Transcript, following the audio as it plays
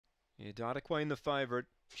Yeah, Data Queen the favourite.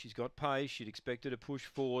 She's got pace. She'd expect her to push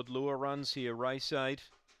forward. Lure runs here. Race 8.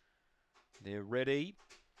 They're ready.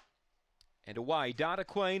 And away, Data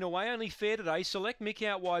Queen, away only fair today. Select Mick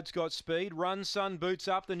out wide's got speed. Run Sun boots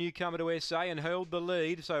up the newcomer to SA and held the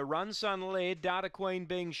lead. So Run Sun led, Data Queen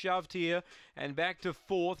being shoved here and back to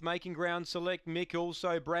fourth, making ground Select Mick,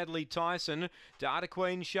 also Bradley Tyson. Data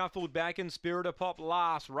Queen shuffled back and Spirit of Pop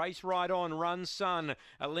last. Race right on, Run Sun,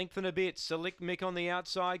 a length and a bit. Select Mick on the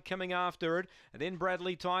outside coming after it. And then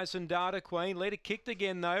Bradley Tyson, Data Queen. Let it kicked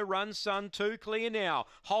again though. Run Sun, two clear now.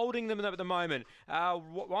 Holding them at the moment.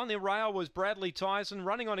 On the rail was Bradley Tyson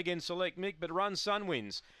running on against Select Mick, but Run Sun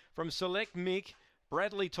wins. From Select Mick,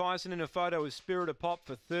 Bradley Tyson in a photo with Spirit of Pop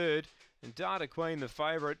for third, and Data Queen, the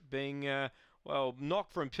favourite, being,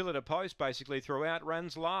 knocked from pillar to post basically throughout,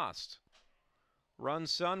 runs last. Run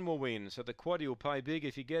Sun will win, so the quaddie will pay big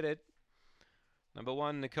if you get it. Number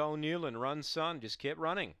 1, Nicole Newland, Run Sun, just kept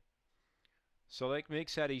running. Select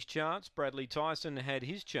Mick's had his chance, Bradley Tyson had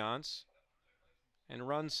his chance, and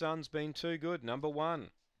Run Sun's been too good, number 1.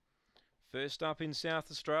 First up in South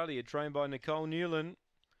Australia, trained by Nicole Newland.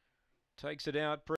 Takes it out.